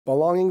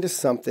belonging to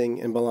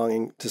something and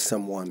belonging to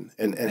someone,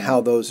 and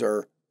how those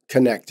are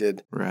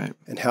connected, Right.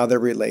 and how they're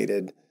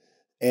related.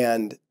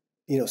 And,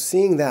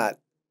 seeing that,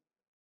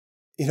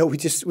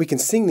 we can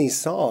sing these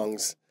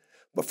songs,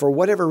 but for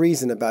whatever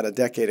reason, about a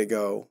decade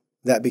ago,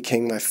 that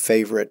became my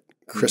favorite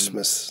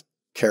Christmas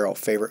carol,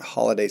 favorite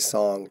holiday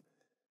song,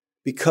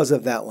 because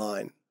of that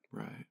line.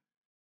 Right.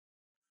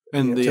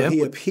 And Until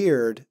he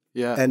appeared,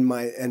 and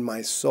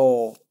my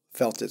soul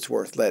felt its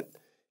worth. Let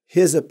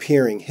his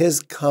appearing,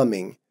 his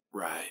coming,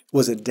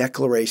 was a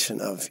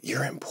declaration of,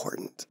 you're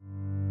important.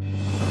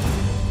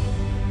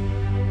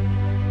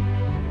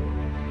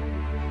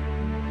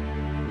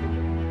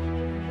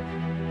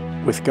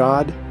 With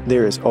God,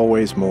 there is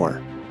always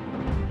more.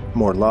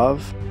 More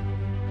love,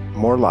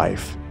 more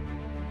life,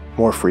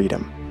 more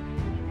freedom.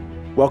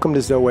 Welcome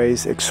to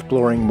Zoweh's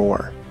Exploring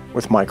More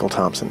with Michael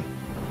Thompson.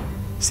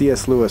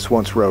 C.S. Lewis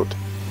once wrote,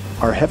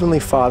 "Our Heavenly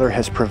Father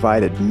has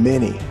provided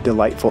many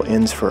delightful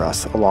inns for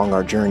us along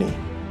our journey,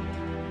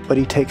 but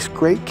He takes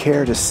great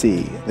care to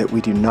see that we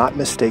do not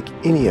mistake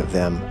any of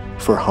them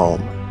for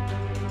home."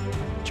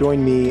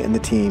 Join me and the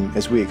team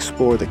as we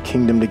explore the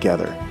kingdom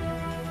together,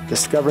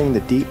 discovering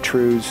the deep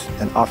truths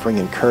and offering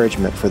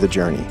encouragement for the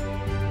journey.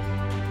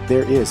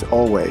 There is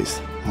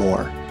always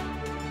more.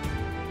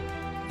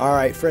 All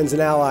right, friends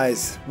and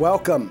allies,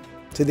 welcome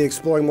to the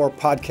Exploring More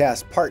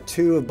podcast, part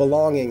 2 of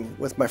Belonging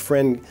with my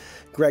friend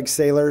Greg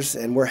Sailors,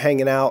 and we're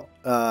hanging out,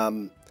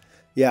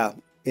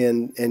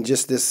 in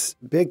just this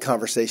big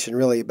conversation,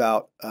 really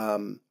about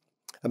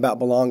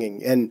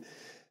belonging. And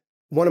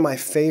one of my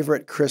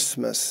favorite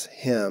Christmas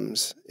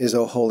hymns is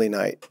 "O Holy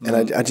Night," and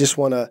I just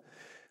want to.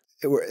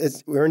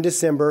 We're in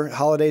December,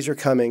 holidays are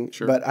coming,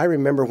 but I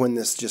remember when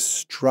this just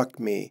struck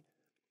me,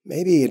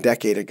 maybe a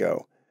decade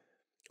ago.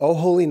 "O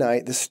holy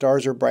night, the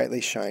stars are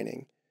brightly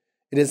shining.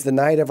 It is the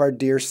night of our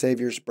dear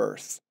Savior's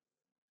birth.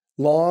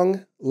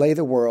 Long lay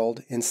the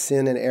world in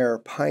sin and error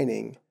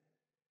pining,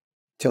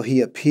 till He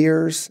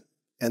appears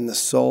and the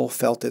soul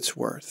felt its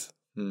worth."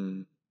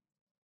 Yeah.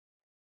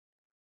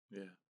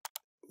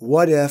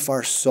 What if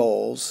our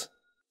souls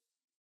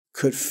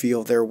could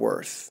feel their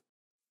worth?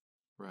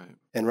 Right.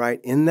 And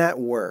in that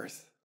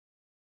worth,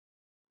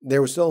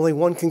 there was only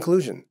one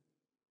conclusion.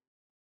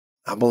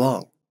 I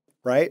belong,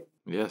 right?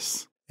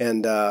 Yes.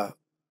 And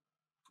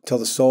till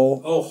the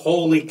soul... Oh,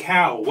 holy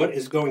cow, what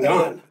is going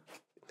on?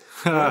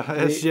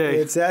 SJ.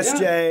 It's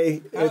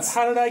SJ. Yeah.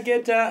 How did I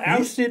get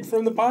ousted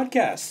from the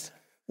podcast?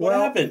 What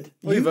happened?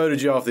 We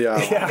voted you off the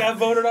island. I got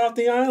voted off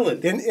the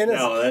island. In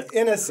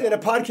a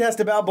podcast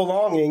about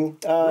belonging.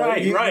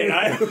 Right.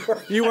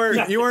 You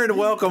weren't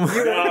welcome.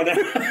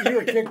 You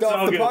were kicked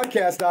off the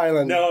podcast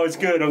island. No, it's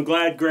good. I'm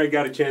glad Greg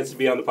got a chance to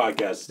be on the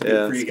podcast.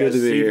 Yeah, for you it's guys good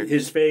to be see here.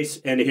 his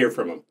face and to hear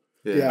from him.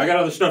 Yeah. I got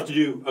other stuff to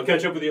do. I'll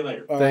catch up with you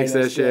later. All Thanks,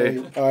 right,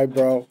 SJ. All right,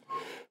 bro.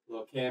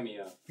 Little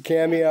cameo.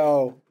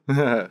 Cameo.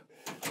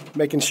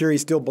 Making sure he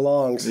still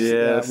belongs.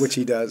 Yes. Which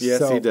he does.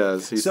 Yes, he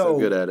does. He's so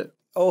good at it.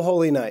 Oh,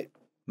 holy night.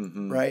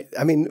 Mm-hmm. Right?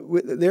 I mean,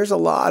 there's a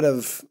lot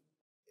of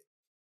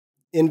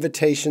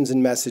invitations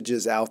and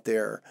messages out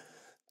there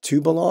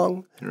to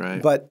belong.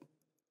 Right. But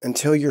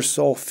until your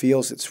soul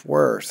feels its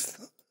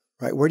worth,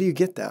 right? Where do you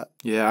get that?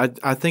 Yeah,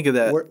 I think of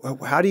that.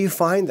 How do you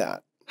find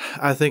that?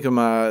 I think of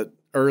my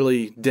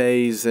early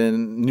days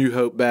in New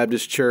Hope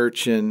Baptist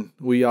Church, and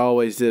we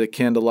always did a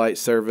candlelight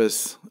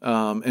service,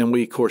 and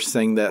we, of course,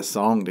 sang that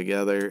song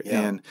together.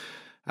 Yeah. And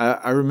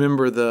I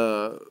remember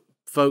the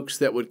folks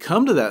that would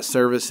come to that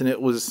service, and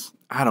it was,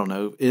 I don't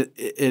know, it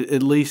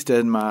at least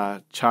in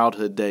my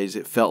childhood days,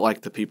 it felt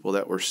like the people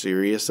that were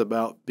serious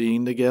about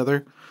being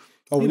together.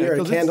 Oh, when you're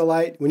at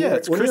candlelight, when you're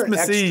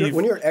Christmas Eve.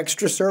 When you're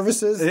extra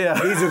services, these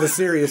are the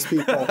serious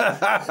people.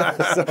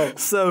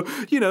 So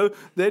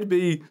there'd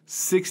be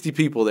 60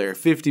 people there,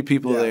 50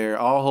 people there,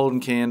 all holding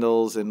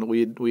candles, and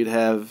we'd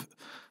have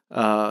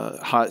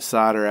hot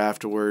cider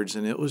afterwards,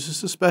 and it was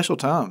just a special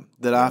time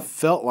that I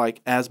felt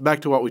like, as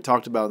back to what we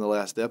talked about in the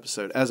last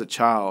episode, as a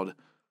child,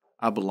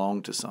 I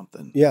belonged to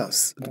something.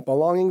 Yes,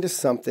 belonging to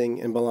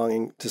something and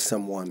belonging to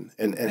someone,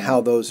 and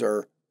how those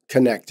are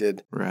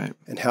connected, right,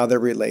 and how they're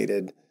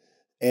related.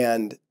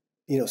 And,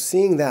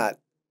 seeing that,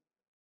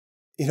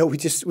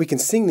 we can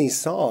sing these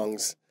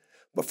songs,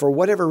 but for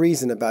whatever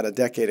reason, about a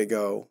decade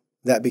ago,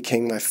 that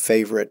became my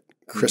favorite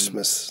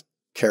Christmas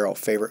carol,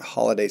 favorite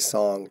holiday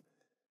song,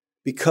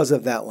 because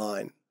of that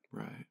line.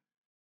 Right.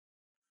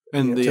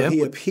 And until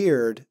He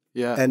appeared,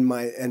 and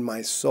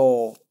my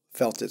soul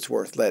felt its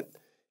worth. Let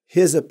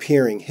His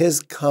appearing, His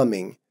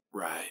coming,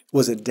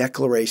 was a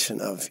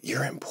declaration of,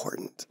 you're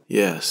important.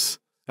 Yes.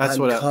 That's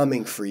I'm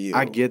coming for you.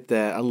 I get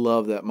that. I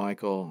love that,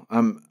 Michael.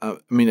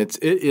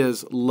 It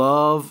is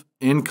love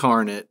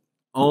incarnate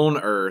on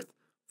earth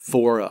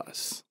for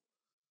us,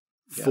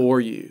 for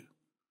you,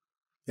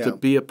 to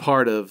be a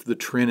part of the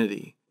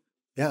Trinity.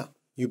 Yeah,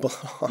 you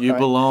belong. You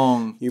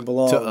belong. You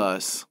belong to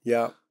us.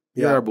 Yeah,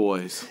 You're our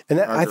boys.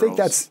 And I think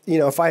that's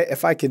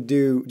if I could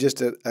do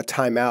just a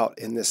time out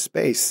in this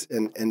space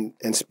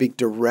and speak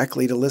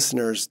directly to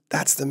listeners,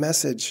 that's the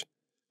message.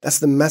 That's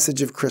the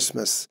message of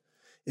Christmas.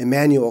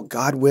 Emmanuel,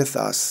 God with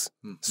us,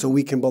 so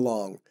we can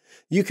belong.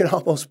 You can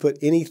almost put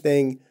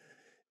anything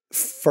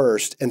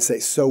first and say,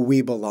 so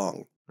we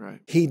belong. Right.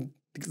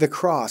 The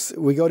cross,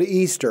 we go to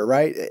Easter,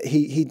 right?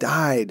 He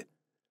died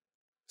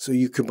so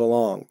you could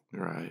belong.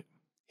 Right.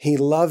 He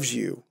loves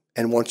you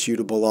and wants you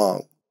to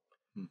belong.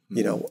 Mm-hmm.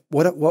 You know,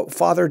 what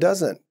father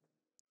doesn't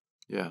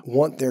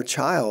want their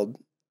child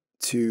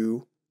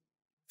to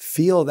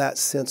feel that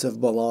sense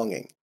of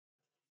belonging,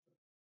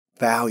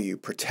 value,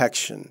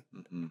 protection,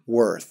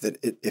 worth, that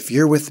if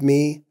you're with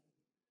me,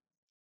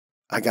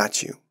 I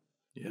got you.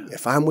 Yeah.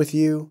 If I'm with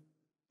you,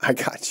 I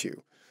got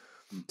you.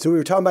 So we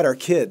were talking about our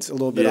kids a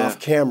little bit off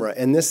camera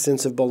and this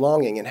sense of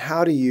belonging, and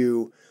how do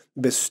you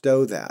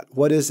bestow that?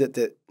 What is it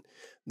that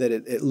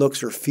it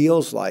looks or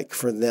feels like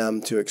for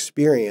them to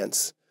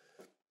experience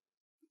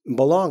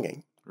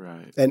belonging?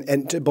 Right.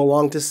 And to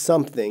belong to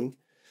something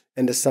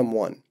and to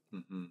someone.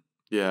 Mm-hmm.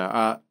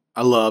 Yeah,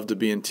 I love to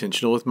be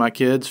intentional with my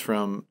kids,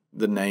 from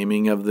the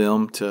naming of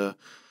them to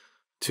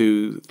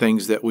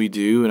things that we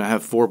do. And I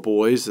have 4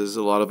 boys, as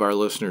a lot of our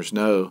listeners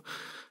know.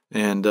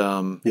 And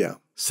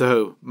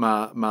so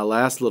my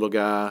last little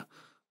guy,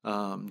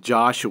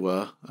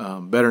 Joshua,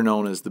 better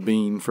known as the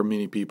Bean for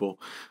many people,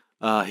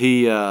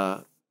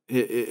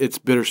 it's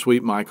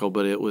bittersweet, Michael,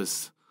 but it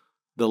was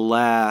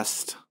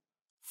the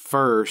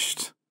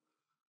first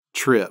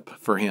trip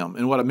for him.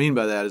 And what I mean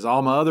by that is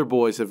all my other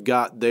boys have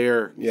got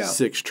their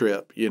 6th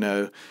trip,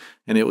 and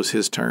it was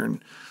his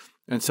turn.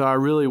 And so I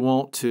really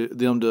want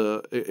them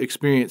to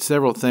experience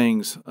several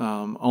things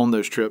on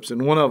those trips.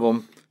 And one of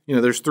them,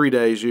 there's 3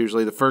 days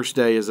usually. The first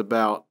day is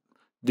about,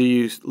 do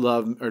you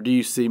love, or do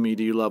you see me?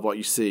 Do you love what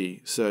you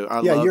see? So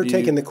you're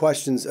taking the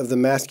questions of the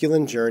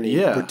masculine journey,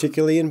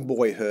 particularly in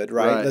boyhood,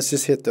 right? Let's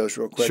just hit those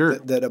real quick. Sure.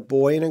 That a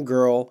boy and a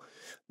girl,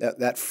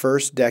 that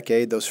first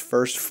decade, those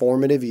first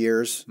formative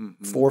years,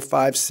 4,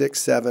 5, 6,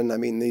 7. I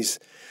mean,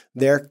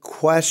 the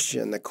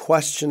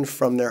question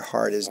from their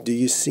heart is, do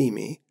you see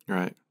me?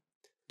 Right.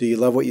 Do you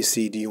love what you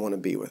see? Do you want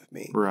to be with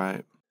me?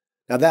 Right.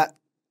 Now that,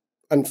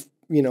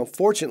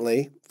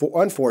 unfortunately,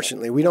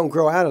 we don't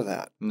grow out of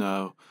that.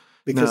 No.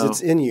 Because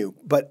it's in you.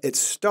 But it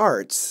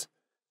starts,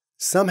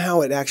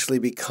 somehow it actually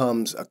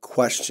becomes a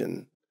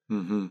question.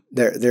 Mm-hmm.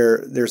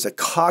 There's a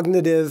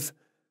cognitive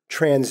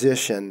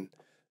transition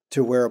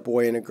to where a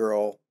boy and a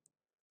girl,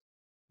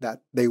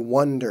 that they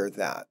wonder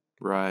that.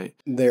 Right.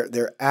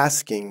 They're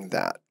asking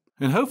that.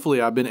 And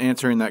hopefully I've been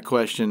answering that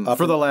question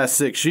for the last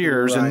 6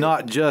 years, and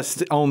not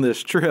just on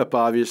this trip,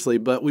 obviously,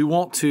 but we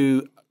want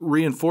to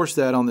reinforce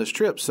that on this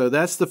trip. So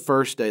that's the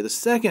first day. The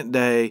second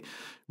day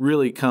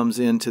really comes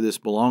into this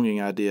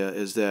belonging idea,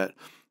 is that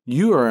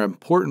you are an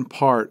important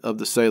part of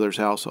the sailor's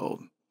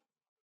household,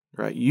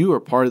 right? You are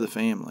part of the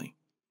family.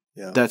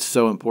 Yeah. That's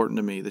so important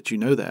to me that you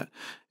know that,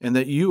 and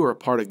that you are a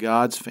part of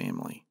God's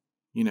family.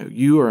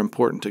 You are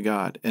important to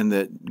God, and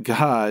that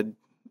God,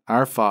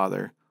 our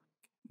Father,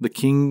 the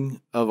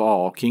King of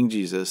all, King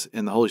Jesus,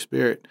 and the Holy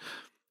Spirit,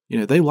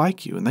 they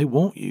like you and they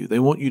want you. They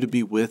want you to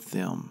be with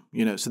them,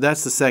 So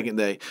that's the second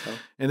day. Oh.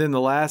 And then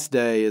the last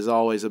day is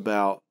always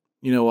about,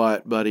 you know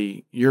what,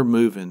 buddy, you're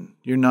moving.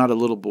 You're not a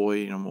little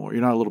boy anymore.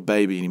 You're not a little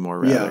baby anymore,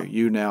 rather. Yeah.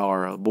 You now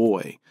are a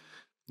boy,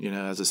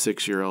 as a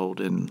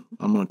 6-year-old, and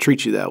I'm going to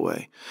treat you that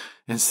way.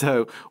 And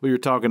so we were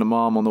talking to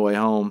Mom on the way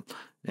home,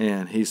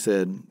 and he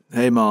said,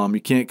 hey, Mom,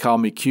 you can't call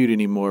me cute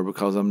anymore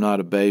because I'm not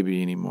a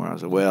baby anymore. I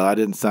said, well, I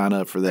didn't sign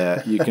up for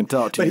that. You can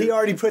talk to But he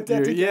already put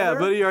that together? Yeah,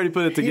 but he already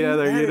put it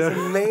together. That is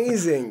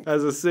amazing.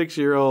 As a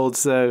 6-year-old,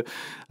 so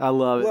I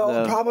love it.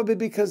 Well, probably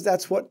because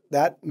that's what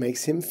that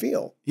makes him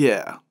feel.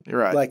 Yeah, you're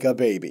right. Like a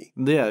baby.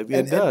 Yeah, it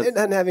does. And it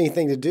doesn't have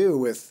anything to do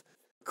with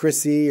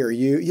Chrissy or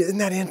you. Isn't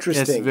that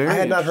interesting? It's very I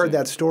had not heard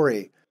that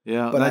story.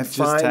 Yeah, but I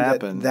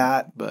find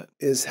that but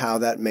is how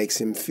that makes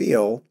him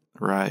feel.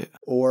 Right.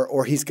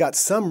 Or he's got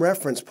some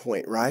reference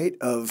point, right?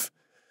 Of,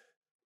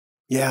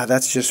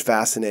 that's just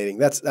fascinating.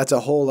 That's a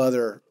whole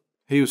other.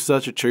 He was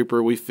such a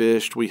trooper. We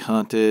fished, we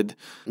hunted,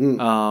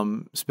 spent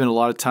a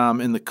lot of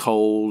time in the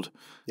cold,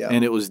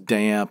 and it was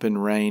damp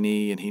and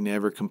rainy, and he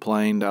never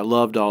complained. I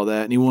loved all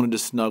that, and he wanted to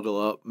snuggle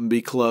up and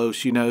be close,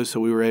 so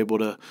we were able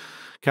to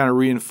kind of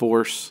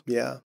reinforce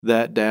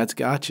that Dad's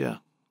got you.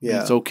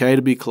 Yeah. It's okay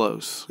to be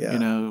close. Yeah.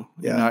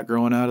 You're not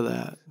growing out of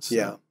that. So.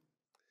 Yeah.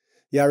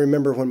 Yeah, I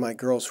remember when my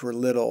girls were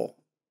little,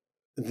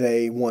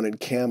 they wanted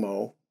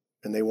camo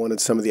and they wanted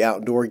some of the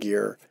outdoor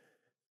gear.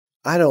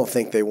 I don't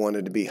think they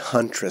wanted to be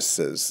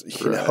huntresses,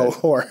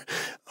 or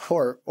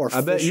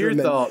I bet you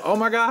thought, oh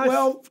my gosh.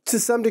 Well, to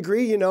some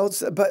degree,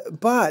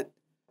 but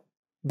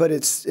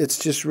it's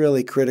just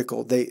really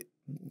critical. They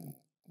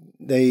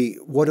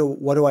what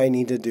do I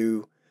need to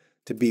do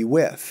to be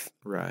with?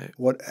 Right.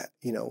 What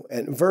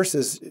and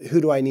versus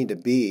who do I need to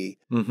be?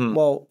 Mm-hmm.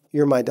 Well,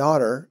 you're my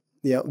daughter.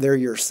 They're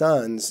your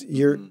sons.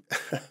 You're,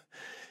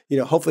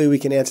 hopefully we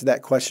can answer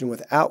that question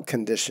without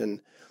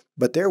condition,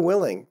 but they're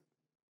willing.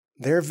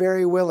 They're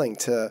very willing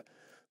to,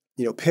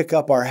 pick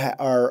up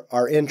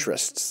our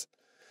interests.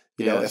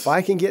 If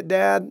I can get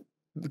Dad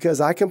because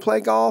I can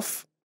play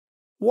golf,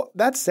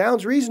 that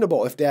sounds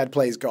reasonable if Dad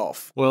plays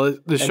golf. Well,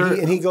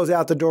 And he goes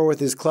out the door with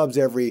his clubs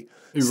every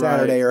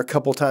Saturday Right. or a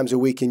couple times a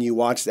week, and you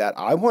watch that.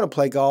 I want to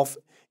play golf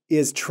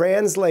is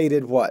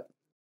translated what?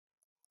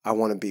 I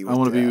want to be with I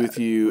want to be Dad. with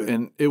you.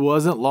 And it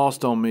wasn't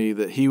lost on me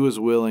that he was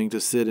willing to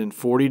sit in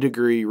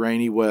 40-degree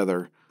rainy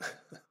weather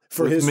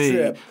for with his me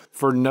trip.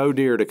 for no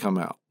deer to come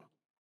out.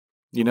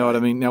 You know what I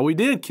mean? Now, we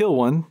did kill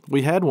one.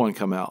 We had one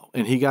come out,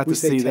 and he got to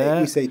see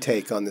that. We say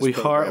take on this We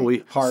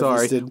program.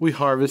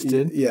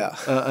 harvested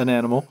an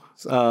animal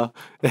on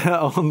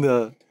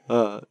the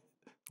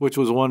which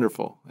was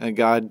wonderful, and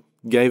God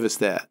gave us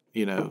that,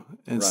 you know.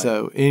 And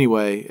so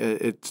anyway,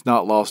 it's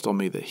not lost on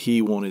me that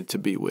he wanted to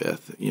be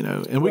with, you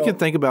know. And we can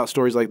think about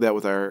stories like that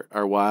with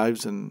our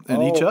wives and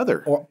each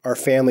other, or our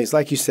families.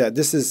 Like you said,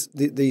 this is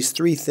these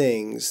three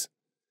things.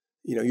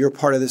 You know, you're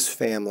part of this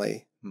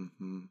family.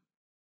 Mm-hmm.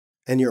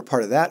 And you're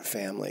part of that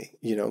family,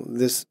 you know,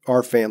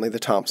 our family, the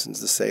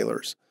Thompsons, the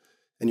Sailors,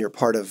 and you're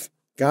part of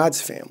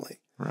God's family.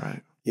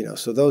 Right. You know,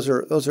 so those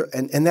are,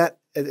 and that,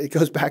 it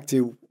goes back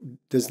to,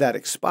 does that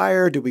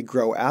expire? Do we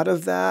grow out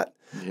of that?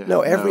 Yeah,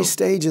 no, every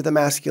stage of the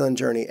masculine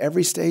journey,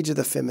 every stage of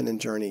the feminine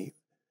journey,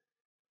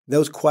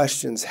 those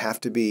questions have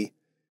to be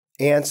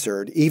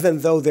answered,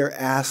 even though they're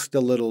asked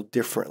a little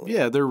differently.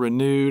 Yeah, they're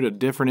renewed, a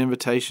different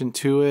invitation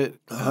to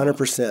it.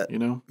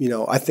 100%. You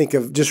know, I think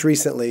of just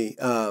recently,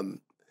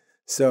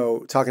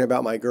 so talking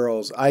about my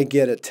girls, I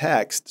get a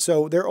text.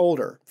 So they're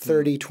older,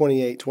 30,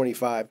 28,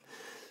 25.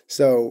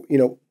 So, you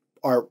know,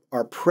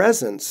 our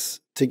presence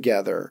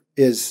together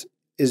is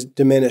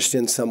diminished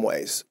in some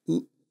ways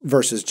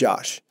versus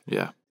Josh.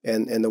 Yeah.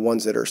 And the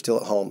ones that are still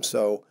at home.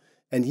 So,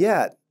 and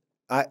yet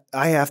I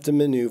have to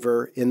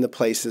maneuver in the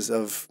places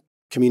of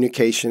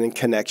communication and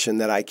connection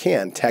that I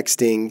can.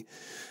 Texting,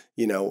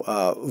 you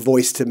know,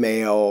 voice to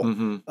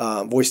mail,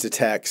 voice to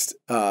text,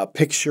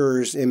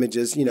 pictures,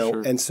 images, you know,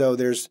 and so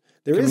there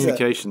is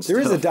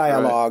a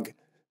dialogue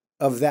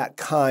of that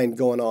kind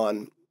going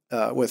on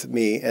with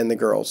me and the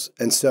girls.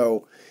 And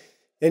so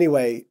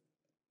anyway,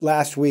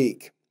 last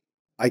week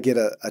I get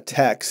a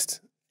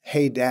text,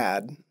 "Hey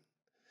Dad,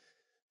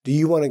 do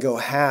you want to go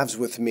halves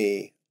with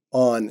me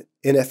on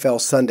NFL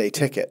Sunday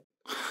Ticket?"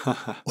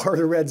 Or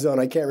the Red Zone.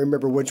 I can't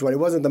remember which one. It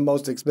wasn't the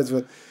most expensive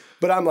one.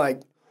 But I'm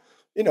like,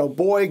 you know,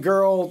 boy,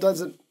 girl,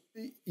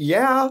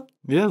 yeah,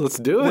 let's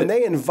do it. When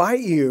they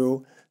invite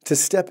you to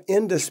step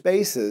into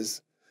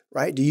spaces,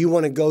 right? Do you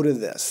want to go to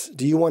this?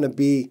 Do you want to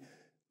be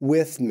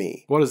with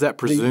me? What does that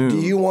presume? Do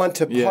you want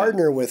to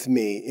partner with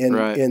me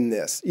in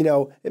this? You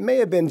know, it may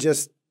have been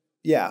just,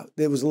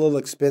 it was a little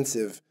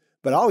expensive,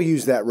 but I'll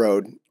use that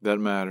road.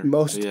 Doesn't matter.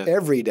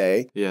 Every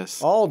day,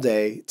 all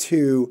day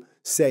to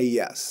say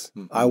yes.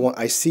 Mm-hmm.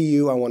 I see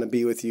you. I want to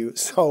be with you.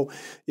 So,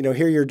 you know,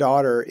 here your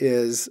daughters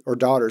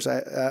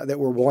that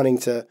were wanting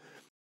to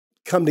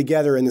come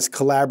together in this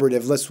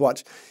collaborative. Let's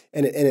watch,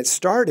 and it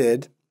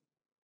started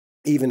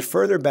even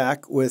further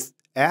back with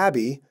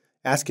Abby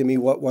asking me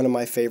what one of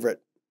my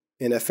favorite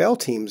NFL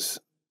teams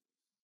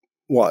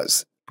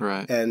was.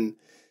 Right, and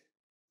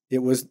it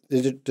was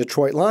the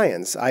Detroit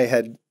Lions. I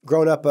had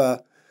grown up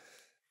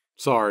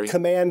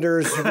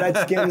Commanders,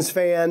 Redskins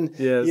fan,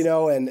 you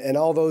know, and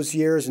all those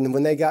years. And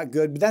when they got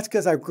good, but that's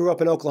because I grew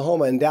up in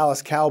Oklahoma and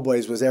Dallas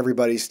Cowboys was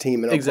everybody's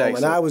team in Oklahoma.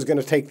 And I was going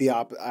to take the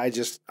I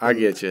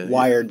get you.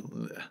 Wired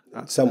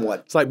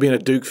somewhat. It's like being a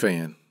Duke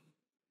fan.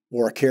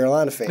 Or a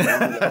Carolina fan. You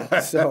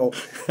know?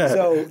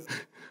 So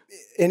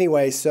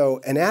anyway,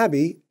 and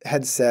Abby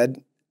had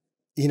said,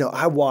 you know,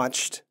 I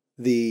watched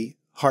the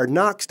Hard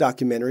Knocks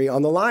documentary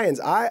on the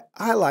Lions. I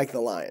like the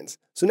Lions.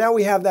 So now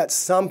we have that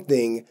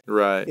something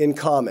in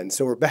common.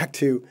 So we're back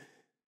to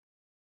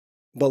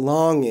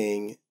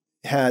belonging.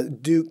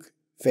 Duke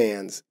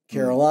fans,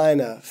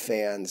 Carolina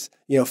fans,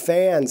 you know,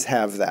 fans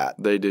have that.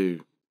 They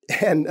do.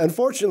 And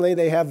unfortunately,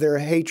 they have their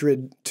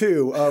hatred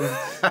too of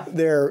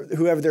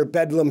whoever their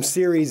Bedlam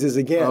series is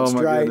against,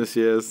 oh my goodness,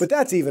 yes. But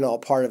that's even all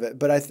part of it.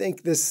 But I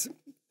think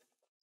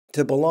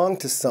to belong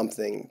to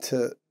something,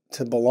 to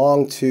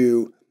belong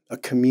to a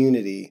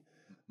community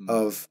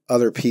of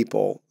other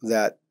people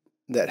that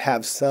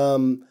have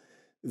some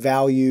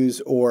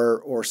values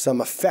or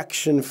some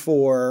affection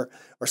for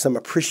or some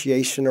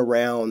appreciation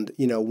around,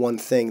 you know, one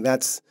thing.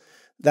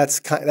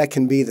 That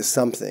can be the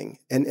something.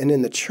 And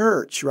in the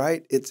church,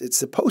 right? It's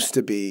supposed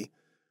to be,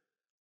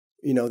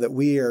 you know, that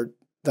we are,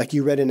 like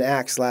you read in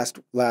Acts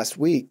last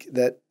week,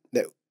 that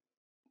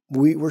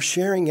we're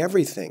sharing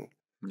everything.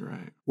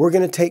 Right. We're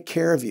going to take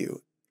care of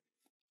you,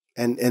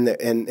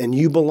 and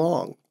you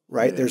belong.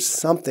 Right? Yeah. There's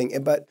something,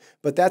 but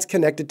that's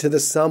connected to the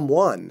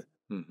someone,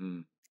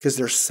 because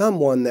there's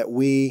someone that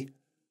we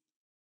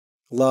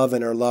love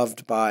and are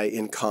loved by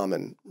in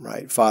common,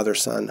 right? Father,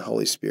 Son,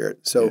 Holy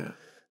Spirit. So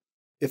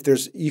if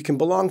you can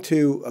belong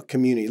to a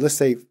community. Let's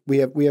say we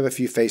have a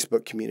few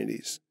Facebook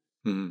communities.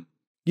 Mm-hmm.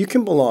 You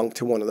can belong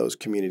to one of those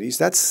communities.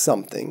 That's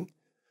something.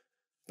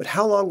 But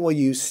how long will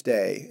you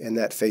stay in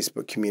that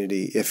Facebook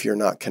community if you're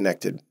not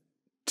connected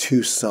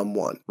to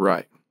someone?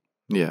 Right.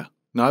 Yeah.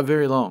 Not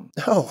very long.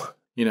 No.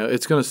 You know,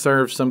 it's going to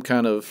serve some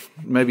kind of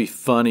maybe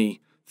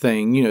funny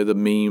thing, you know, the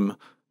meme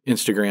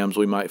Instagrams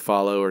we might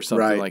follow or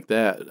something like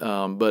that.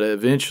 But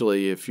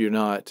eventually, if you're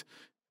not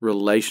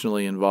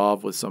relationally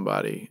involved with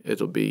somebody,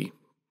 it'll be,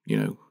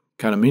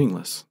 kind of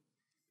meaningless.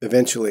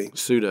 Eventually.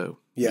 Pseudo.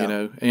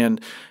 Yeah. And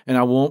we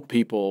want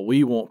people,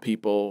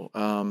 people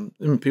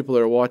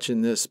that are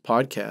watching this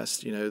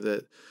podcast,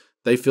 that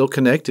they feel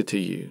connected to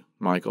you,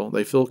 Michael.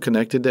 They feel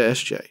connected to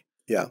SJ.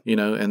 Yeah.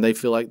 And they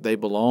feel like they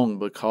belong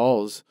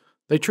because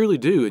they truly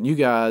do. And you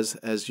guys,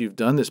 as you've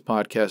done this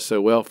podcast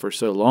so well for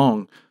so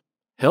long,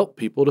 help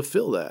people to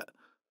feel that,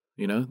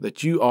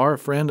 that you are a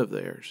friend of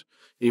theirs,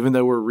 even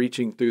though we're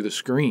reaching through the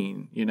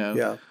screen,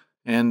 Yeah.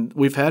 And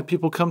we've had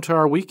people come to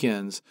our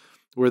weekends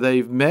where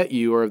they've met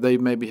you or they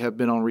maybe have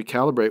been on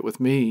Recalibrate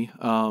with me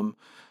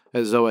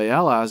as Zoweh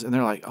Allies, and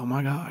they're like, oh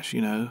my gosh,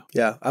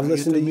 Yeah, I've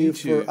listened to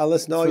you I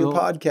listen to all your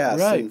podcasts.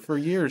 Right, for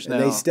years now.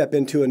 And they step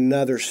into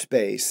another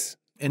space.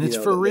 And it's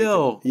for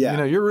real.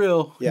 You're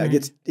real. Yeah,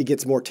 it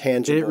gets more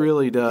tangible. It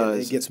really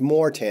does. It gets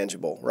more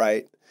tangible,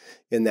 right,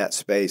 in that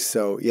space.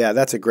 So, yeah,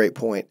 that's a great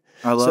point.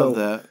 I love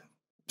that.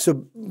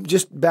 So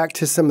just back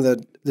to some of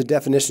the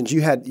definitions.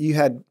 You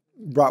had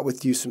brought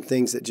with you some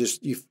things that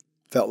just you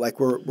felt like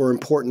were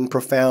important,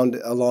 profound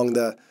along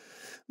the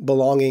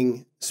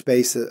belonging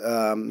space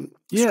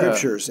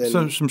scriptures.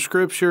 And some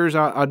scriptures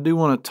I do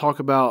want to talk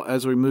about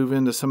as we move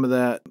into some of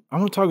that. I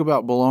want to talk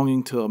about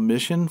belonging to a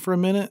mission for a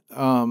minute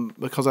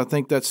because I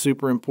think that's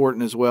super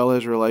important as well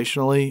as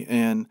relationally.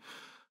 And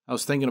I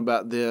was thinking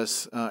about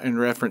this in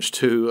reference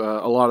to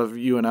a lot of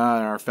you and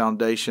I, our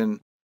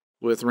foundation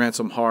with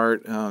Ransom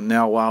Heart,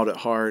 now Wild at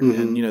Heart.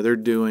 Mm-hmm. And, they're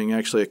doing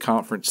actually a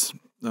conference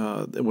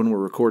when we're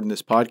recording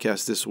this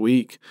podcast this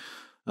week.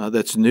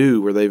 That's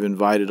new, where they've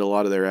invited a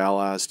lot of their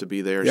allies to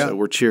be there. Yeah. So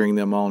we're cheering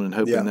them on and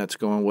hoping that's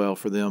going well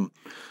for them.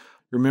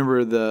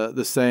 Remember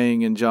the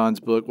saying in John's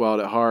book,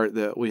 Wild at Heart,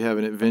 that we have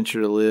an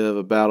adventure to live,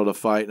 a battle to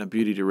fight, and a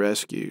beauty to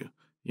rescue,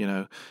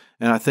 And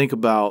I think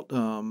about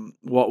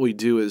what we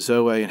do at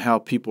Zoweh and how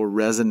people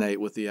resonate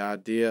with the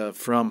idea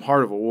from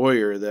Heart of a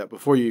Warrior that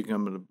before you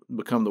can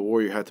become the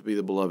warrior, you have to be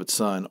the beloved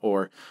son,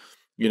 or,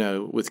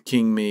 with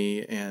King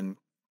Me and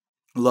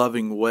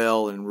loving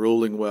well and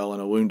ruling well in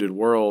a wounded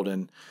world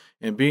and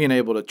being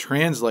able to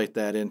translate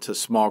that into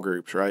small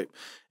groups, right?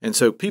 And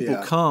so people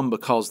come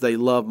because they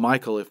love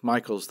Michael if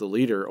Michael's the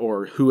leader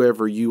or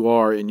whoever you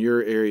are in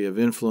your area of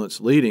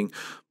influence leading,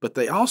 but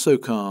they also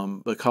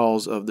come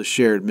because of the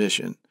shared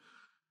mission.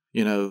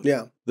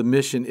 The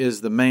mission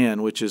is the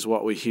man, which is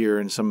what we hear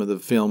in some of the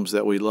films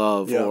that we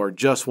love, or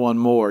just one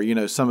more,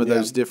 some of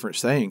those different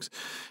sayings.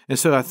 And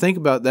so I think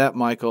about that,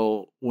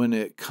 Michael, when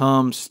it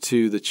comes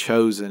to the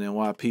chosen and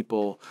why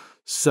people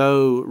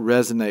so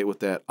resonate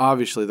with that.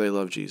 Obviously, they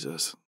love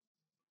Jesus.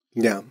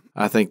 Yeah.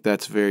 I think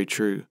that's very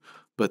true.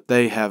 But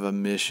they have a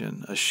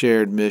mission, a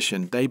shared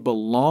mission. They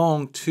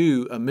belong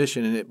to a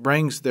mission, and it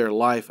brings their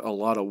life a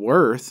lot of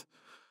worth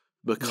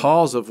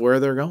because of where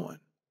they're going.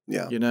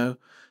 Yeah.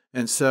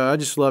 And so I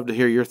just love to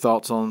hear your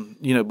thoughts on,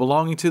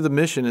 belonging to the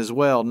mission as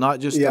well, not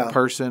just a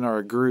person or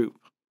a group.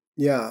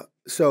 Yeah.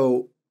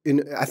 So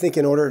I think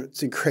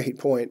it's a great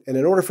point. And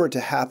in order for it to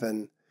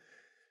happen,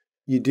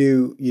 you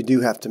do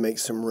have to make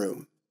some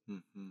room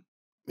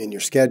in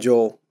your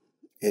schedule,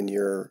 in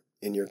your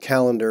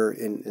calendar,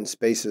 in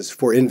spaces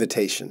for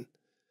invitation.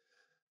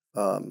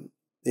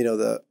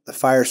 The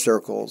fire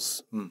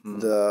circles,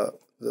 the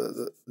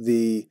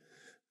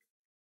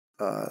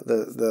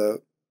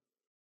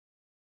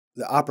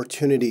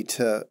opportunity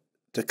to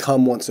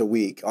come once a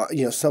week,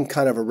 some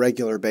kind of a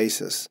regular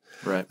basis.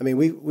 Right. I mean,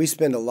 we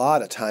spend a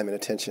lot of time and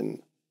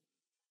attention,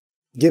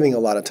 giving a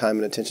lot of time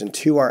and attention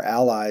to our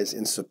allies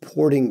in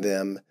supporting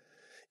them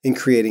in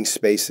creating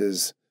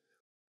spaces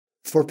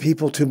for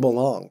people to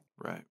belong.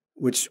 Right.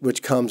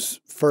 Which comes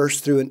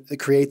first through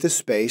create the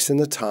space and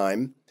the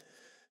time,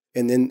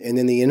 and then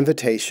the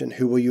invitation.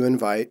 Who will you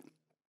invite?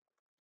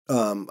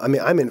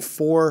 I'm in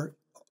 4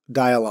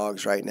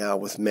 dialogues right now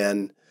with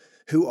men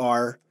who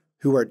are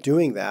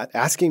doing that,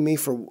 asking me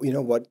for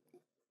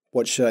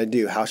what should I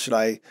do? How should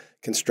I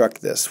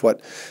construct this?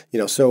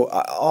 So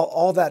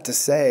all that to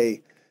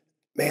say,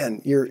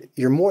 man,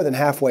 you're more than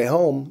halfway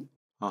home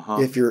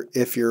if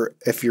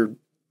you're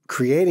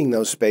creating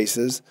those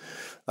spaces.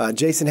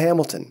 Jason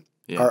Hamilton,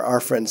 our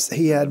friends,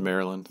 he had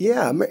Maryland.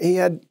 Yeah, he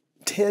had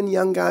 10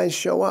 young guys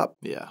show up.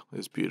 Yeah, it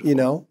was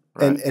beautiful.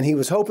 Right. And he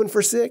was hoping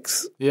for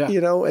 6. Yeah,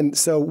 and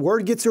so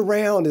word gets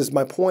around is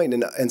my point.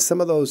 And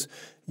some of those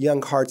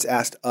young hearts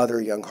asked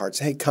other young hearts,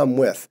 "Hey, come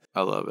with."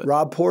 I love it.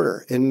 Rob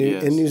Porter in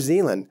New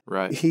Zealand.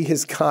 Right. He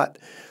has got.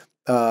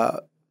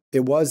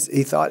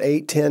 He thought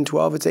 8, 10,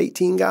 12. It's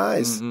 18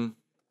 guys.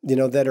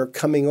 That are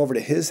coming over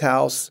to his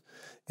house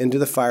into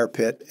the fire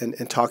pit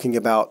and talking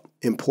about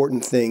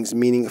important things,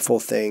 meaningful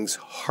things,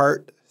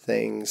 heart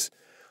things.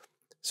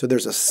 So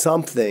there's a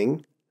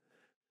something,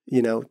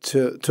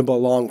 to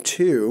belong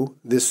to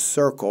this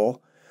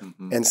circle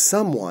and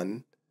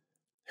someone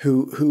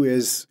who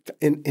is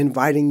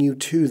inviting you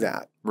to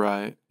that.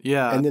 Right.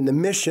 Yeah. And then the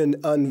mission,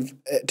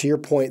 to your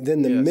point,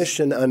 then the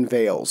mission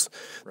unveils.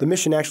 Right. The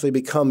mission actually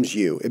becomes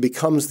you. It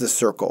becomes the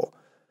circle.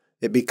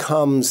 It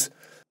becomes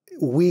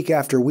week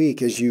after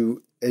week, as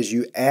you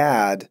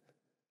add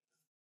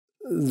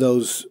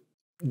those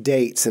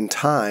dates and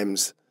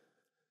times,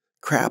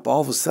 crap,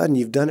 all of a sudden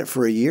you've done it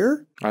for a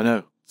year. I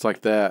know. It's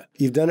like that.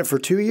 You've done it for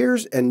 2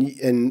 years,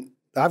 and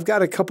I've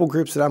got a couple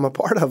groups that I'm a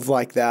part of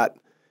like that,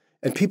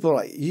 and people are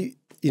like, you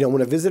know,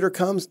 when a visitor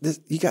comes,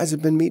 you guys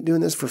have been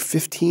doing this for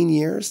 15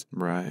 years?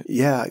 Right.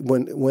 Yeah,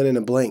 went in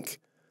a blink.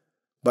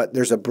 But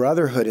there's a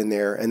brotherhood in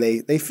there, and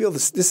they feel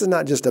this is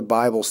not just a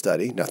Bible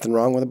study. Nothing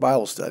wrong with a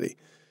Bible study.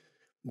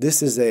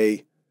 This is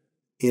a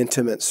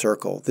intimate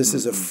circle. This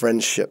is a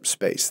friendship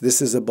space.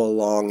 This is a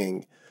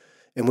belonging.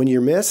 And when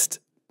you're missed,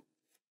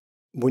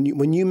 when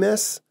you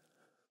miss,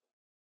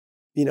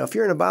 you know, if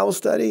you're in a Bible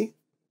study,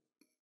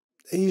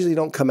 they usually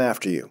don't come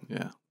after you.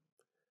 Yeah.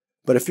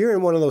 But if you're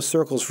in one of those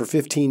circles for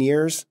 15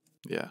 years,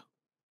 yeah,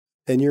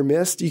 and you're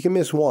missed, you can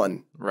miss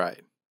one.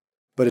 Right.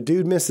 But a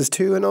dude misses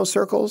two in those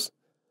circles.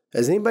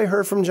 Has anybody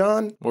heard from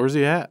John? Where's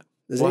he at?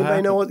 Does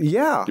anybody know what?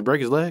 Yeah. Did he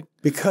break his leg?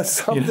 Because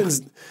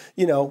something's,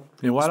 you know,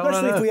 why don't I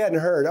especially know? if we hadn't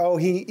heard, oh,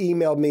 he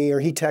emailed me or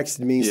he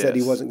texted me and said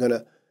he wasn't going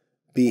to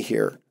be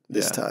here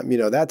this time. You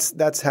know,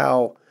 that's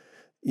how,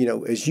 you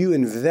know, as you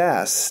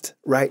invest,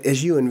 right,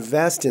 as you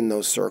invest in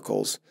those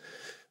circles,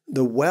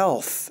 the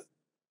wealth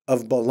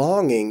of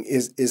belonging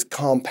is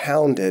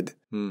compounded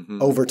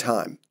over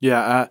time.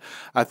 Yeah,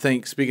 I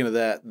think, speaking of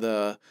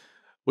that,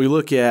 we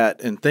look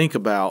at and think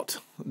about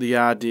the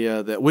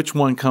idea that which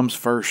one comes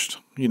first.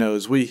 You know,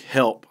 as we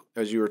help,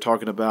 as you were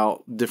talking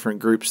about different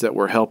groups that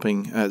we're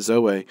helping at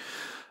Zoweh,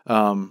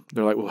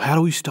 they're like, well, how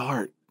do we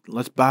start?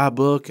 Let's buy a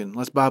book and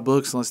let's buy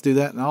books and let's do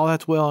that. And all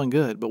that's well and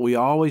good. But we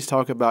always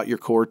talk about your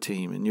core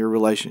team and your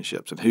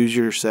relationships and who's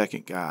your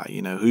second guy,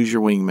 you know, who's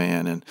your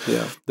wingman and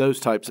those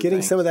types of things.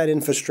 Getting some of that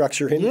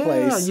infrastructure in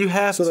place you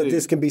have so that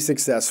this can be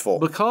successful.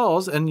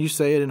 Because, and you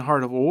say it in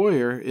Heart of a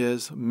Warrior,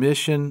 is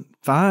mission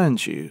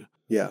finds you.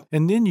 Yeah.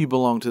 And then you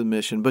belong to the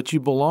mission, but you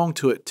belong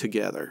to it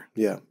together.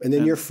 Yeah. And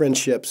then your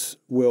friendships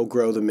will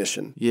grow the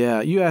mission.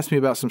 Yeah. You asked me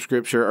about some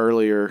scripture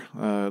earlier.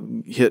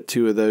 Hit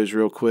two of those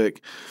real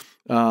quick.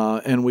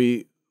 And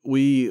we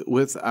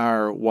with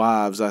our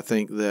wives, I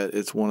think that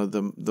it's one of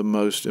the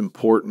most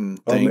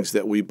important things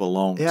that we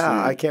belong to.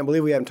 Yeah, I can't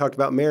believe we haven't talked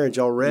about marriage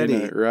already. You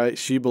know, right?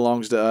 She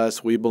belongs to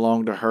us. We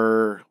belong to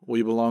her.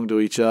 We belong to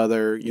each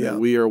other. You know,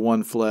 we are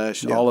one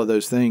flesh, all of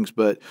those things.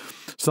 But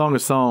Song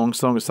of Songs,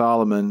 Song of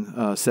Solomon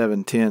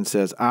 7:10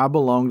 says, I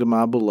belong to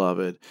my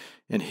beloved,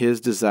 and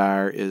his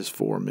desire is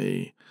for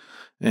me.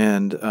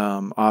 And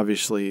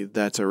obviously,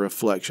 that's a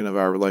reflection of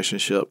our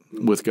relationship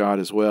with God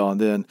as well. And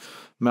then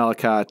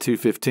Malachi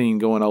 2:15,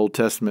 going Old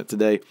Testament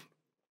today,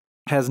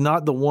 has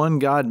not the one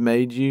God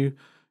made you?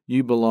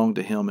 You belong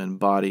to him in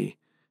body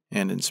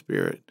and in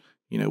spirit.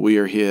 You know, we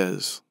are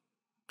his.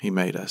 He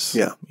made us.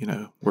 Yeah. You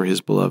know, we're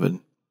his beloved.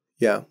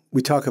 Yeah.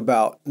 We talk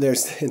about,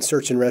 there's in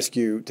Search and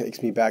Rescue,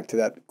 takes me back to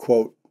that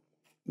quote.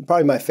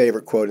 Probably my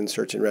favorite quote in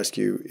Search and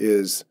Rescue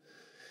is,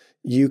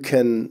 you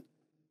can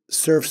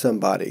serve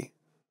somebody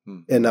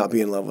and not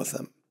be in love with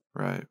them.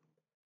 Right.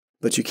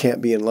 But you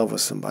can't be in love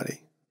with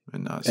somebody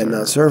and not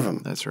serve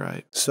them. That's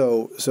right.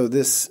 So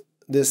this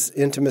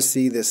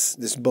intimacy,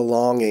 this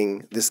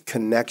belonging, this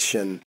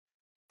connection,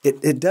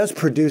 it does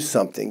produce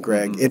something,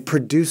 Greg. It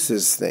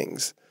produces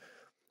things.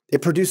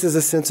 It produces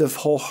a sense of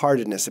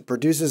wholeheartedness. It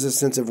produces a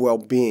sense of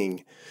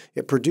well-being.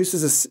 It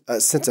produces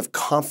a sense of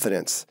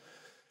confidence.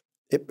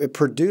 It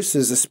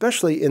produces,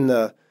 especially in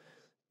the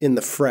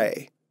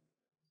fray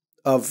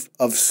of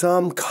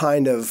some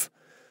kind of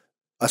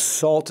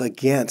assault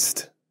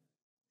against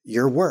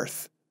your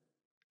worth,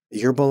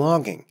 your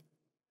belonging,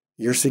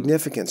 your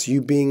significance,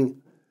 you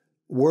being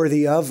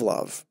worthy of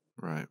love,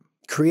 right?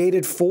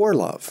 Created for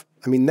love.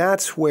 I mean,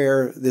 that's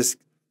where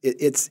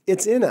it's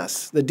in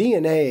us. The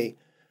DNA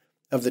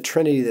of the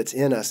Trinity that's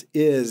in us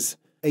is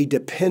a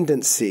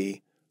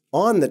dependency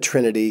on the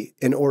Trinity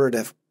in order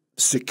to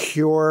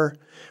secure,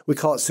 we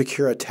call it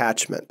secure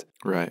attachment.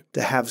 Right.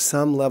 To have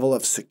some level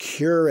of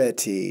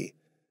security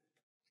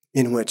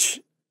in which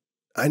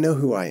I know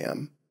who I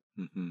am.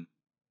 Mm-hmm.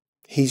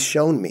 He's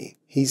shown me.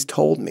 He's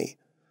told me.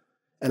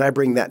 And I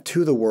bring that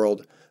to the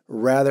world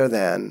rather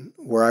than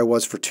where I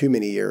was for too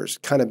many years,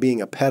 kind of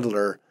being a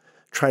peddler,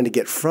 trying to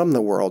get from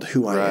the world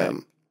who I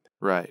am.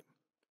 Right.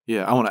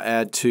 Yeah, I want to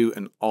add to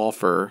an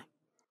offer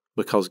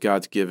because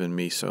God's given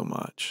me so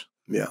much.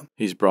 Yeah.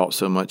 He's brought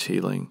so much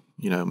healing.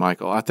 You know,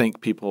 Michael, I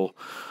think people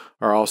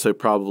are also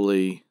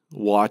probably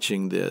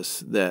watching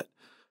this that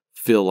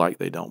feel like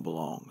they don't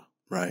belong.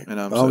 Right. And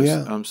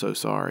I'm so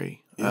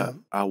sorry. Yeah.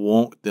 I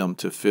want them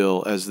to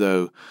feel as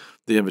though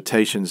the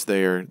invitation's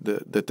there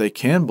that they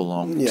can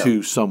belong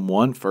to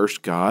someone,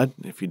 first God.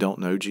 If you don't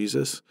know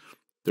Jesus,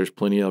 there's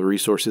plenty of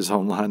resources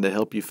online to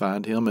help you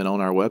find him and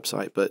on our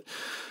website. But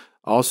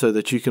also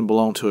that you can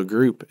belong to a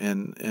group.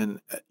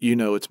 And you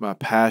know, it's my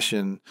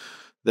passion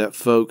that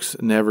folks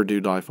never do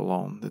life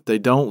alone, that they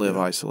don't live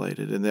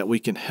isolated, and that we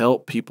can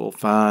help people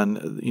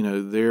find, you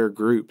know, their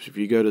groups. If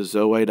you go to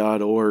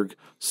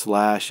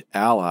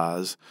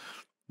zoweh.org/allies,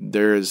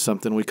 there is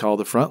something we call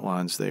the front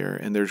lines there,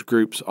 and there's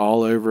groups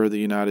all over the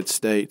United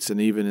States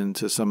and even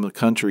into some of the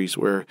countries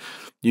where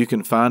you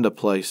can find a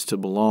place to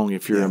belong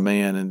if you're a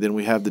man. And then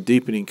we have the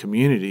deepening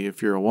community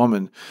if you're a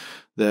woman,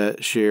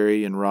 that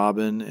Sherry and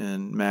Robin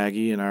and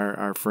Maggie and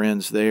our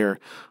friends there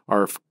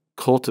are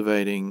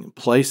cultivating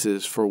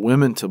places for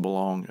women to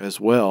belong as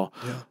well.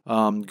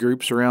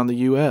 Groups around the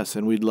U.S.,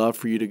 and we'd love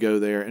for you to go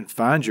there and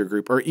find your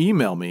group, or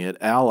email me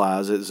at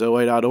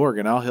allies@zoweh.org,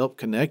 and I'll help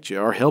connect you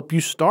or help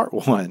you start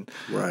one.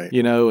 Right.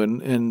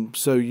 And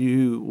so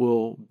you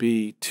will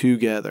be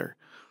together,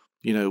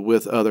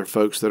 with other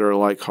folks that are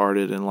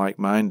like-hearted and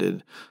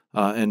like-minded,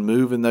 and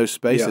move in those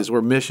spaces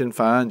where mission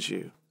finds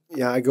you.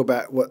 Yeah, I go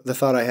back. What the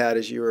thought I had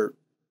as you were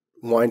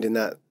winding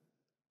that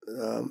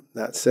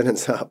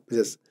sentence up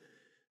is,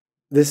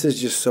 this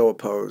is just so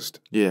opposed.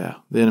 Yeah,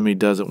 the enemy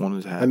doesn't want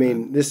it to happen. I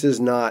mean, this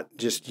is not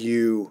just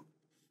you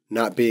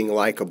not being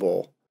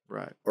likable,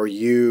 right? Or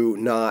you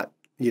not,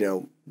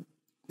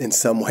 in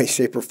some way,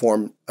 shape, or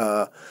form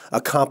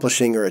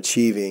accomplishing or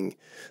achieving.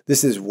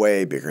 This is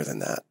way bigger than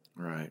that,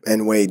 right?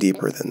 And way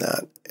deeper than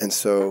that. And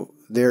so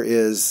there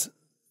is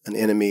an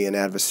enemy, an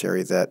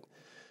adversary that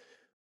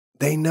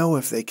they know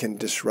if they can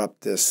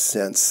disrupt this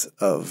sense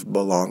of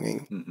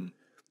belonging,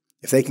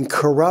 if they can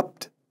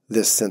corrupt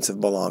this sense of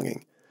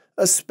belonging,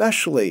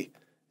 especially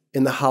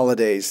in the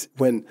holidays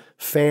when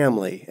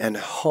family and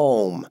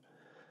home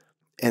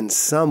and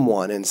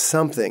someone and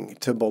something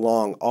to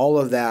belong, all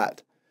of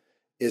that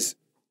is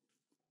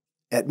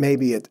at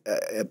maybe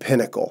a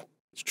pinnacle.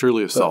 It's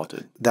truly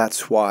assaulted. But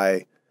that's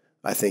why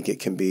I think it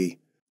can be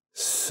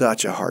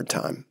such a hard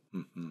time,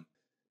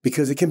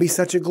 because it can be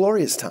such a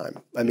glorious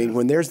time. I mean,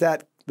 when there's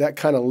that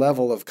kind of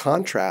level of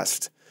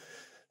contrast,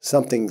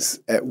 something's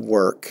at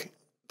work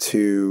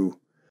to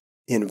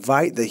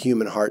invite the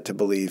human heart to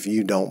believe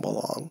you don't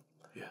belong.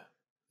 Yeah.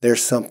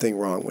 There's something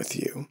wrong with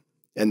you.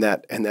 And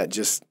that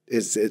just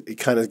is, it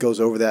kind of goes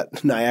over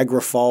that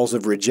Niagara Falls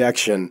of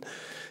rejection.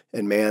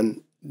 And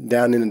man,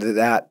 down into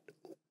that,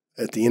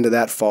 at the end of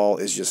that fall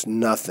is just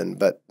nothing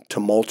but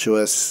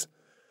tumultuous,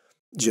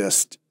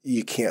 just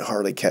you can't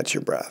hardly catch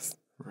your breath.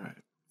 Right.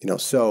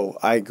 So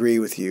I agree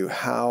with you.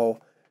 How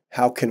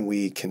can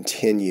we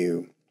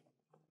continue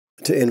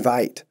to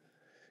invite?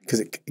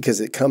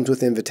 Because it comes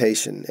with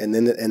invitation, and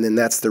then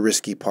that's the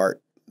risky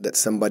part, that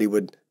somebody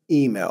would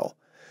email,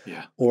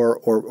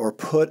 or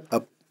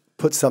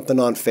put something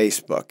on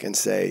Facebook and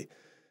say,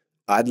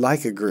 I'd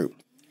like a group.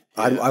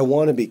 I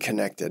want to be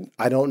connected.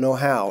 I don't know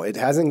how. It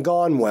hasn't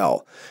gone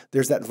well.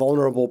 There's that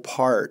vulnerable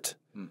part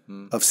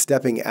of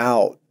stepping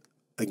out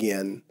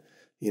again,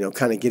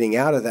 kind of getting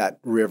out of that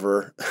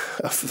river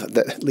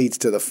that leads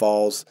to the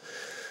falls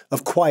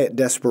of quiet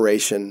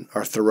desperation,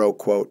 our Thoreau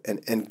quote,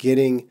 and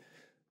getting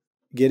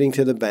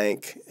to the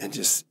bank and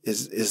just,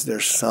 is there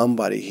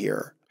somebody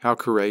here? How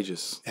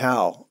courageous.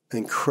 How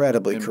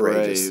incredibly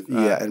courageous.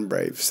 Brave. And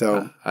brave.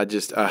 So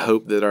I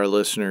hope that our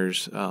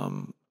listeners,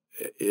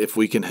 if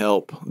we can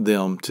help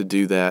them to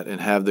do that and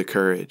have the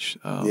courage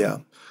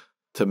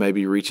to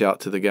maybe reach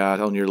out to the guy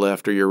on your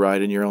left or your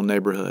right in your own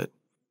neighborhood.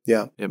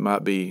 Yeah. It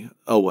might be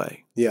a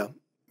way. Yeah.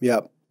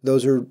 Yeah.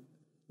 Those are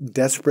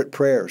desperate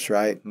prayers,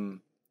 right?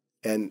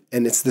 And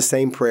it's the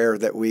same prayer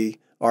that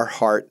our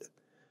heart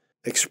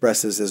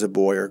expresses as a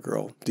boy or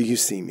girl. Do you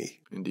see me?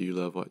 And do you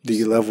love what you see? Do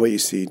you love what you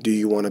see? Do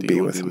you want to be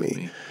with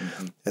me?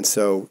 And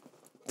so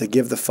to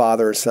give the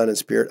Father, Son, and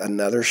Spirit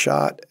another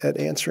shot at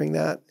answering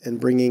that and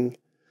bringing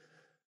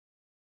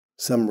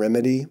some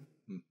remedy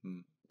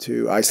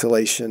to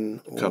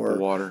isolation, cup of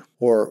water,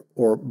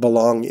 or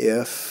belong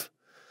if,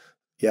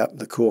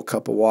 the cool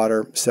cup of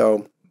water.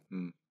 So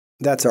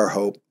that's our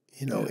hope,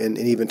 and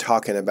even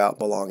talking about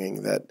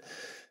belonging, that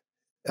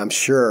I'm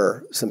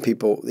sure some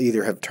people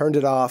either have turned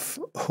it off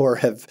or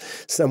have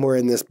somewhere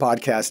in this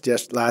podcast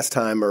just last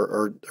time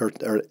or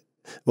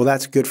well,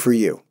 that's good for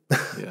you.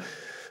 Yeah.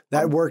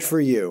 That worked for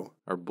you.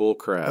 Or bull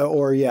crap.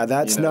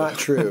 That's not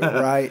true.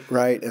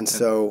 Right. And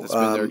so that's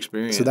been their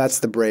experience. So that's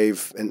the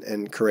brave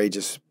and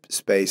courageous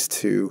space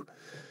to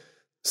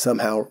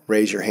somehow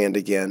raise your hand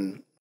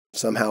again,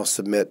 somehow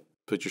submit.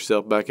 Put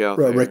yourself back out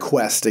there.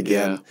 Request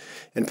again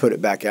and put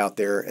it back out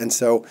there. And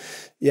so,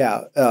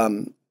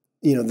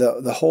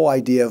 the whole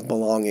idea of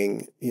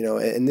belonging,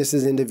 and this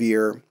is end of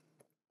year.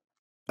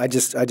 I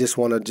just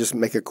want to just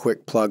make a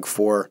quick plug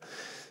for,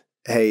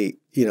 hey,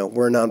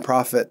 we're a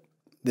nonprofit.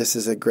 This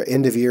is a great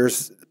end of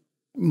years.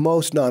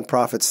 Most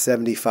nonprofits,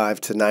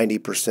 75 to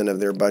 90% of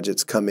their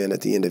budgets come in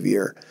at the end of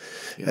year.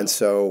 Yeah. And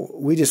so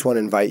we just want to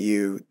invite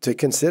you to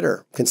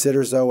consider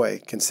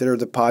Zoweh, consider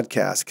the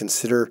podcast,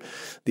 consider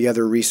the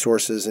other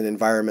resources and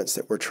environments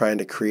that we're trying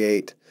to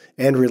create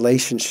and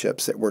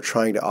relationships that we're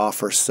trying to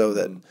offer so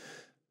that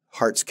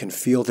hearts can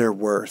feel their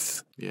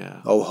worth,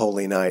 oh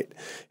holy night,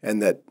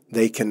 and that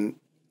they can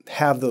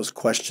have those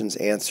questions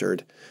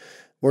answered.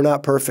 We're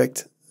not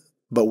perfect,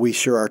 but we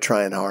sure are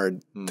trying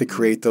hard to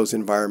create those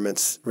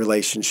environments,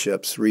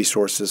 relationships,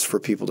 resources for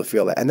people to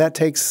feel that. And that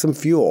takes some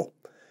fuel.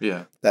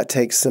 Yeah. That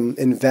takes some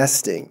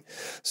investing.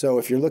 So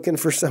if you're looking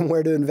for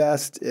somewhere to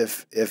invest,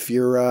 if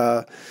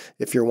you're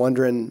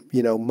wondering,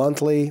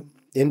 monthly,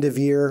 end of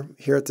year,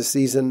 here at the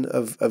season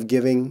of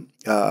giving,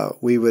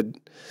 we would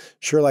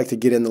sure like to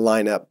get in the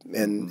lineup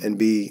and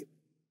be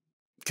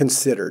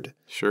considered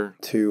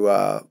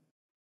to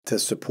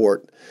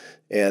support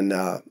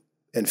and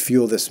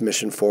fuel this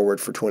mission forward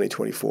for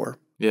 2024.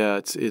 Yeah,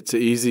 it's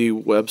an easy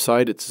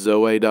website. It's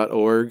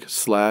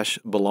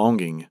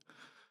Zoweh.org/belonging.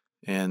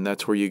 And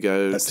that's where you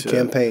go. That's the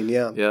campaign,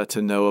 yeah. Yeah,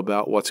 to know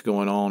about what's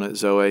going on at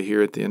Zoweh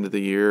here at the end of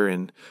the year.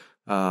 And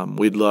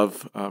we'd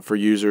love for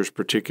users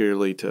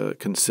particularly to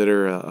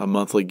consider a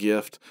monthly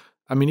gift.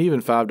 I mean,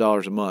 even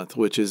 $5 a month,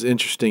 which is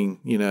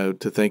interesting,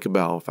 to think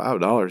about.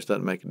 $5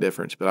 doesn't make a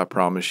difference, but I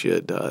promise you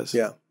it does.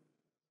 Yeah.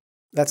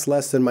 That's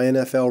less than my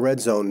NFL Red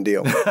Zone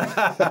deal.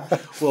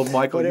 Well,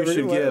 Michael, you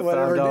should get $5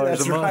 a month.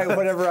 That's right,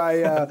 whatever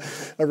I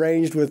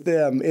arranged with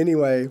them.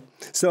 Anyway,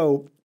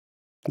 so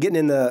getting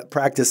in the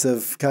practice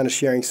of kind of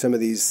sharing some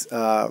of these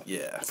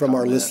from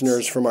our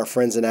listeners, from our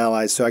friends and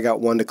allies. So I got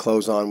one to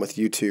close on with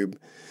YouTube,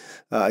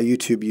 a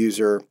YouTube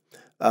user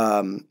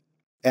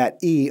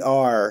at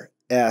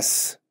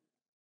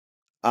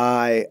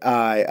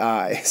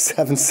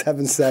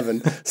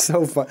ERSIII777.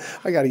 So fun.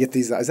 I got to get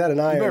these. Is that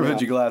an I or no?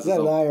 Put your glasses Is that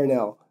an I or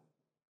no?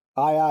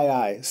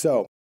 I.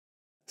 So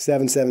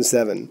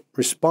 777.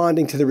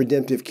 Responding to the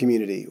redemptive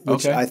community,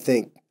 which I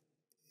think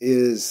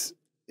is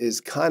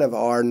kind of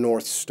our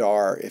North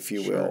Star, if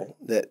you will,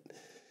 that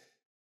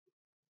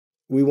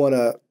we want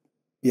to,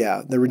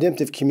 the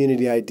redemptive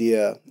community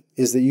idea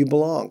is that you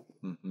belong.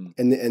 Mm-hmm.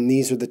 And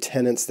these are the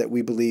tenets that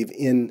we believe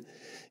in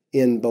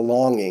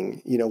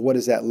belonging. What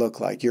does that look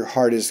like? Your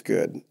heart is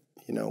good.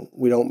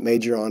 We don't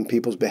major on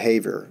people's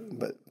behavior,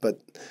 but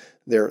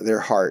their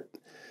heart.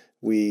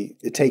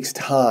 It takes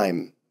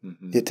time.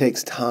 Mm-hmm. It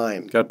takes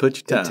time. Got to put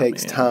your time. It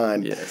takes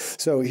time. Yes.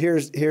 So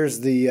here's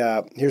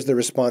the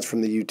response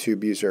from the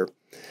YouTube user.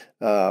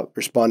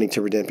 Responding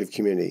to redemptive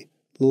community.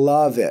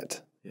 Love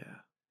it. Yeah.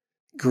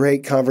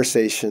 Great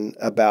conversation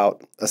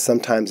about a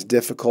sometimes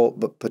difficult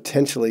but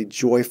potentially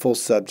joyful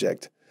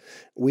subject.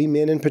 We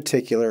men in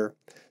particular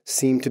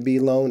seem to be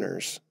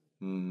loners,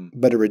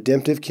 but a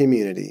redemptive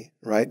community,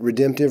 right?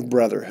 Redemptive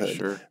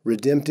brotherhood,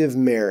 redemptive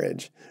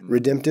marriage,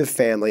 redemptive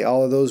family,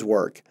 all of those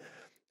work.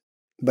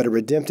 But a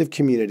redemptive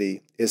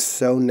community is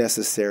so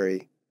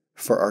necessary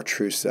for our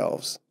true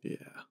selves. Yeah.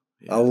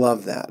 I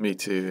love that. Me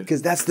too.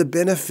 Because that's the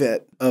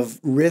benefit of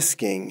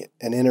risking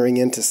and entering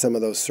into some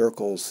of those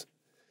circles.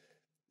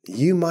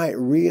 You might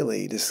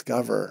really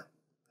discover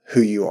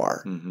who you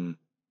are in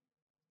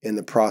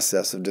the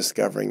process of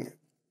discovering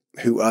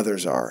who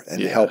others are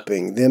and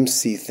helping them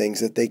see things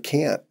that they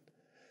can't,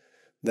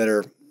 that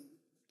are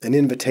an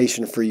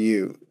invitation for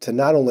you to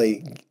not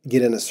only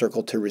get in a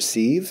circle to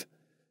receive,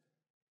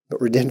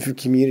 but redemptive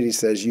community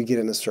says you get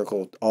in a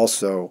circle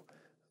also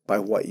by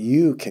what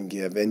you can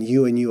give, and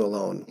you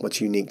alone, what's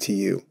unique to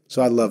you.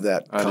 So I love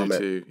that comment. I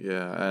do too,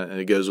 yeah. And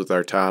it goes with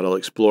our title,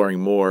 Exploring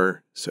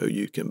More, so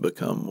you can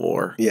become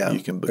more. Yeah, you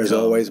can become, there's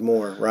always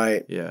more,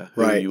 right? Yeah,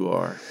 who you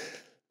are.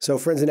 So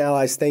friends and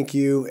allies, thank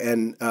you.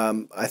 And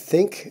I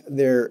think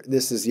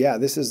this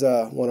is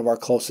one of our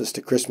closest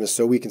to Christmas,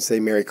 so we can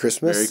say Merry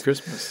Christmas. Merry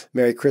Christmas.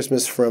 Merry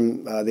Christmas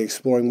from the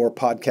Exploring More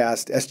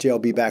podcast. SJ will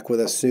be back with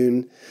us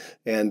soon.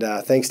 And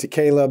thanks to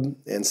Caleb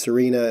and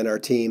Serena and our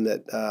team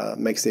that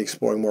makes the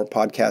Exploring More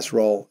podcast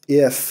roll.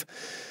 If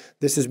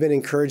this has been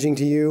encouraging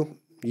to you,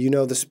 you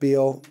know the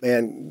spiel,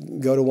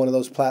 and go to one of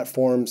those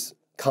platforms,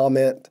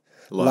 comment,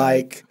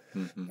 like.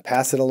 Mm-hmm.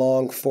 Pass it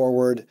along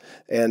forward,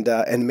 and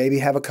maybe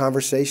have a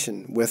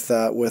conversation with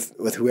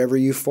whoever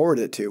you forward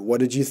it to. What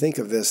did you think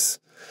of this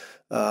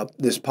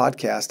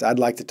podcast? I'd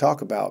like to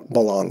talk about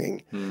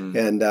belonging,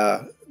 and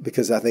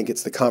because I think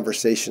it's the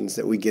conversations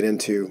that we get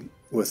into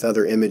with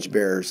other image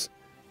bearers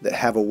that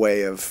have a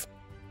way of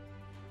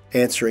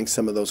answering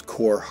some of those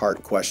core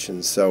heart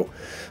questions. So,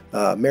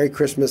 Merry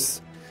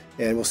Christmas,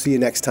 and we'll see you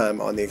next time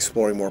on the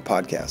Exploring More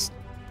podcast.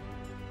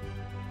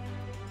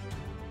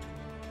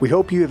 We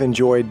hope you have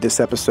enjoyed this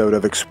episode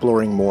of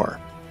Exploring More.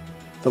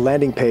 The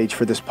landing page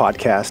for this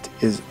podcast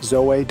is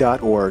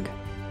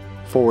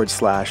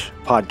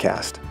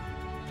zoweh.org/podcast.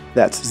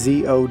 That's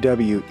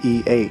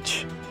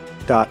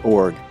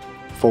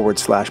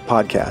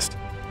ZOWEH.org/podcast,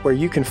 where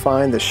you can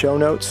find the show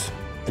notes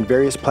and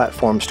various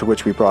platforms to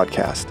which we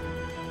broadcast.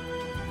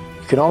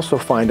 You can also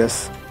find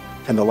us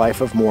and the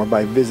Life of More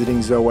by visiting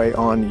Zoweh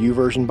on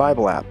YouVersion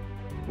Bible app,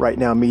 Right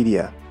Now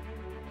Media,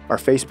 our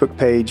Facebook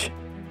page,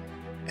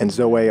 and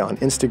Zoweh on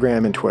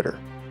Instagram and Twitter.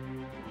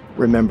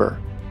 Remember,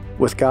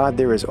 with God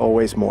there is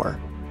always more,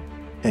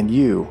 and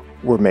you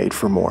were made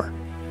for more.